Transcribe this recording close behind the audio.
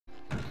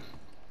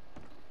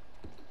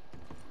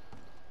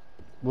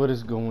What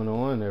is going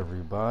on,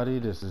 everybody?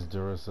 This is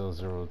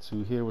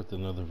Duracell02 here with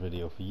another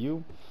video for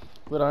you.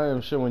 What I am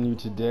showing you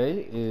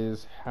today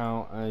is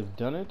how I've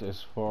done it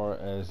as far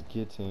as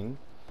getting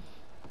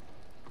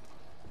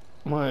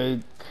my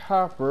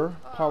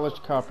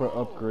polished copper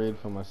upgrade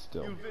for my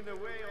still. You've been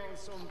away on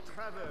some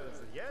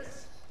travels,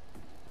 yes?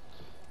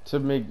 To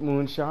make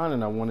moonshine,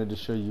 and I wanted to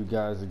show you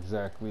guys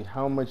exactly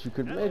how much you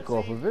could make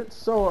off of it,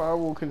 so I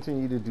will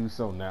continue to do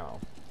so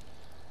now.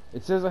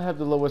 It says I have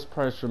the lowest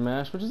price for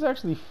MASH, which is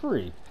actually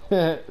free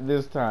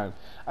this time.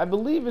 I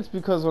believe it's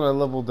because when I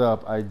leveled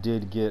up, I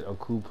did get a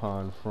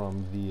coupon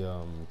from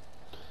the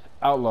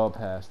Outlaw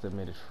Pass that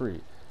made it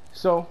free.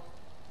 So,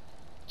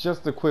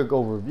 just a quick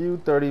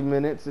overview. 30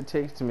 minutes it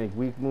takes to make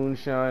weak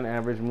moonshine.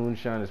 Average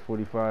moonshine is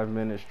 45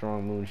 minutes.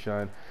 Strong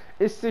moonshine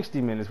is 60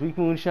 minutes. Weak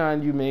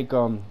moonshine you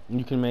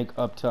can make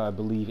up to, I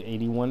believe,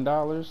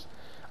 $81.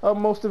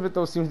 Most of it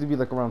though seems to be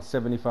like around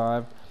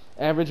 75.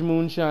 Average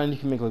moonshine you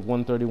can make like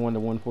 131 to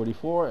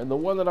 144, and the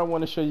one that I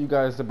want to show you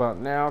guys about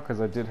now,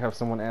 because I did have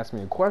someone ask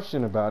me a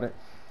question about it: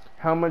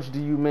 how much do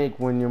you make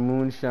when your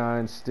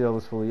moonshine still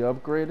is fully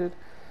upgraded?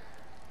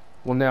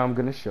 Well, now I'm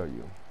going to show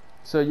you.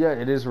 So yeah,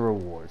 it is a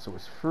reward, so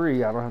it's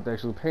free. I don't have to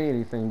actually pay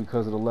anything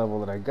because of the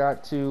level that I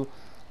got to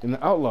in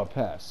the Outlaw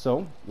Pass.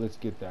 So let's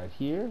get that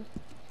here.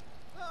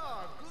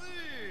 Ah,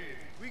 good.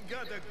 We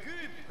got a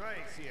good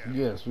price here.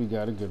 Yes, we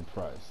got a good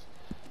price.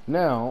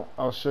 Now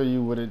I'll show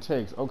you what it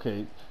takes.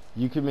 Okay,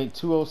 you can make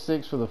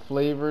 206 for the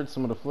flavored,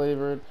 some of the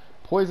flavored.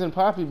 Poison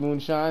Poppy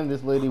Moonshine,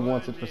 this lady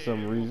wants it for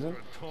some reason.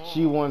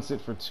 She wants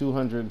it for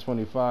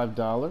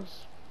 $225.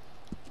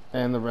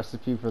 And the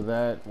recipe for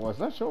that, well, it's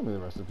not showing me the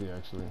recipe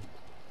actually.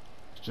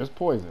 It's just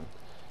poison.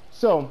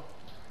 So,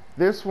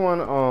 this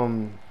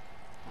one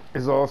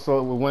is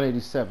also with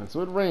 187.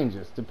 So it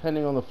ranges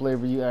depending on the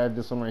flavor you add.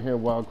 This one right here,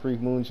 Wild Creek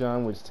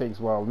Moonshine, which takes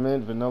wild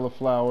mint, vanilla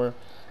flower,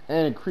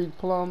 and a creek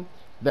plum.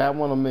 That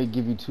one will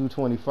give you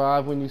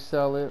 $225 when you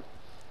sell it.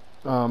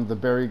 The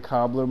Berry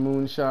Cobbler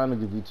Moonshine will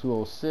give you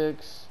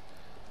 $206.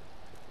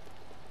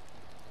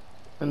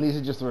 And these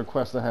are just the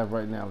requests I have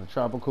right now. The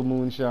Tropical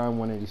Moonshine,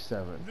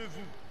 $187.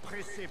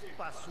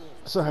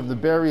 So I have the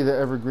Berry, the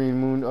Evergreen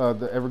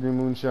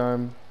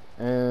Moonshine,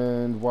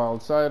 and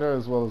Wild Cider,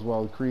 as well as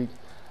Wild Creek.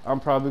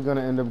 I'm probably going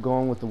to end up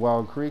going with the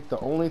Wild Creek. The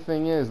only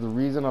thing is, the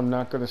reason I'm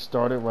not going to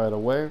start it right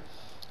away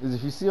is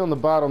if you see on the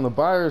bottom, the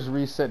buyer's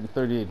reset in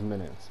 38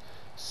 minutes.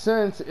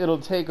 Since it'll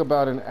take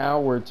about an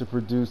hour to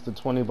produce the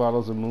 20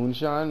 bottles of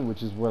moonshine,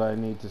 which is what I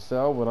need to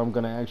sell, what I'm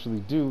going to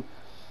actually do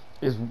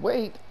is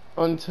wait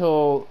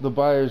until the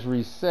buyer's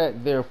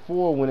reset.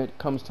 Therefore, when it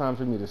comes time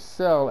for me to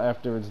sell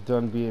after it's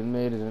done being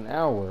made in an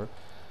hour,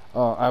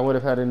 I would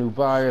have had a new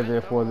buyer.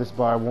 Therefore, this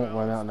buyer won't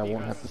run out and I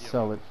won't have to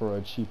sell it for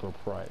a cheaper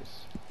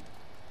price.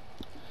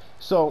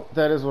 So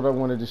that is what I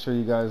wanted to show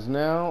you guys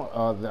now.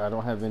 I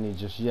don't have any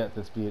just yet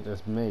that's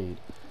made.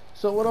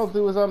 So what I'll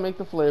do is I'll make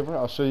the flavor.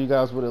 I'll show you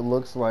guys what it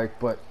looks like.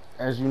 But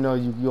as you know,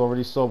 you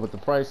already saw what the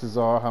prices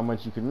are, how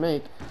much you can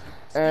make,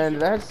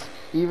 and that's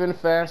even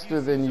faster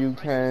than you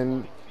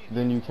can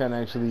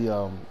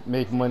actually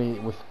make money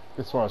with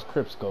as far as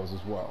Crips goes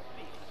as well.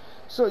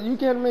 So you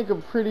can make a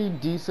pretty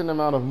decent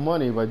amount of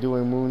money by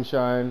doing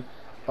moonshine,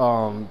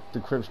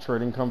 the Crips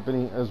Trading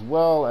Company, as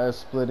well as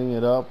splitting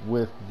it up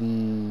with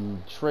the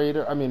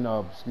trader.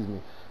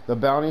 The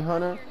bounty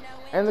hunter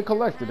and the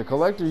collector. The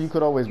collector, you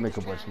could always make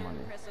a bunch of money.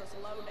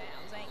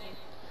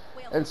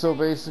 And so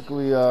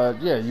basically,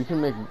 yeah, you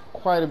can make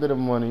quite a bit of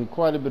money,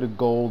 quite a bit of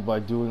gold by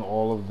doing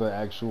all of the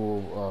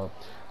actual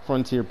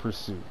frontier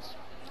pursuits.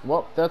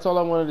 Well, that's all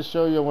I wanted to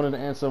show you. I wanted to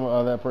answer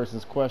that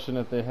person's question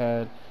that they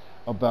had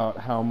about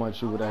how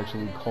much it would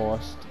actually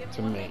cost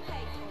to make.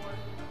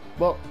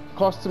 Well,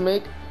 cost to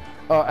make,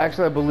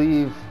 actually I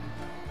believe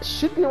it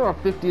should be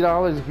around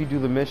 $50 if you do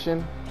the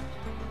mission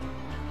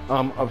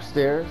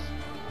upstairs.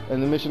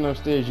 And the mission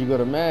upstairs, you go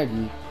to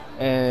Maggie,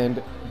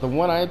 and the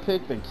one I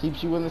picked that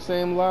keeps you in the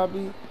same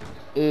lobby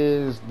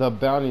is the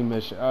bounty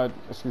mission,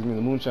 the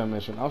moonshine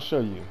mission. I'll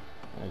show you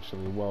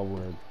actually while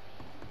we're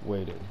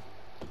waiting.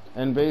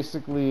 And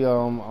basically,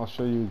 I'll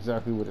show you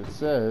exactly what it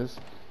says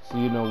so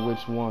you know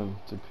which one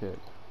to pick.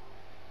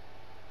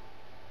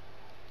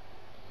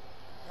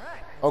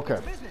 Okay.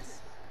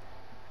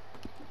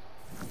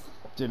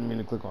 Didn't mean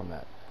to click on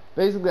that.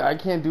 Basically, I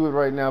can't do it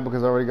right now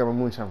because I already got my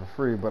moonshine for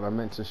free, but I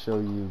meant to show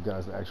you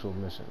guys the actual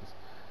missions.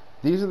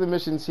 These are the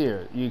missions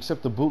here. You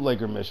accept the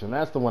bootlegger mission.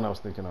 That's the one I was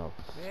thinking of.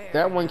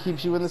 That one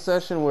keeps you in the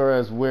session,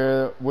 whereas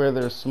where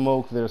there's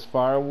smoke, there's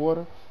fire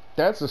water.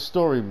 That's a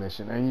story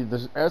mission, and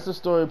as the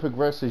story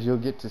progresses, you'll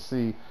get to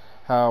see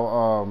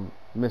how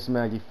Miss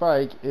Maggie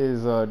Fike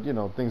is,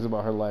 things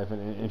about her life,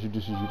 and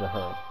introduces you to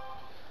her.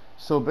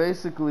 So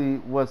basically,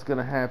 what's going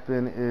to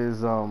happen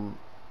is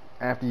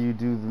after you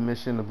do the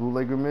mission, the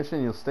bootlegger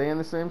mission, you'll stay in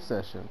the same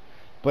session.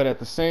 But at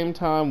the same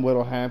time,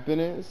 what'll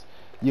happen is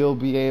you'll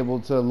be able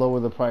to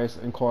lower the price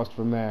and cost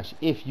for MASH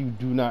if you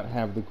do not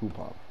have the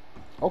coupon.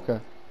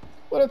 Okay.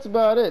 Well, that's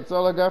about it. That's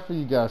all I got for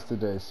you guys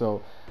today.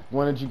 So, I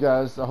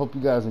hope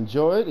you guys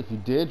enjoyed. If you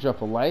did,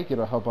 drop a like.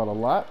 It'll help out a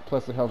lot.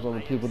 Plus, it helps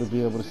other people to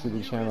be able to see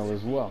the channel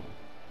as well.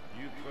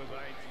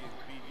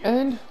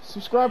 And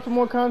subscribe for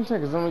more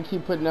content, because I'm going to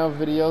keep putting out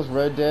videos,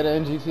 Red Dead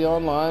and GTA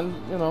Online,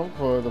 you know,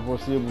 for the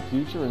foreseeable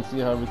future, and see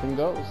how everything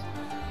goes.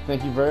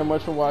 Thank you very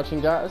much for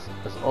watching, guys.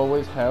 As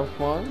always, have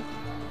fun,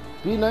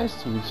 be nice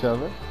to each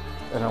other,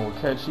 and I will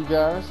catch you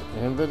guys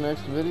in the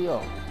next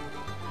video.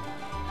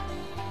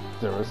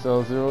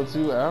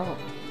 Duracell02 out.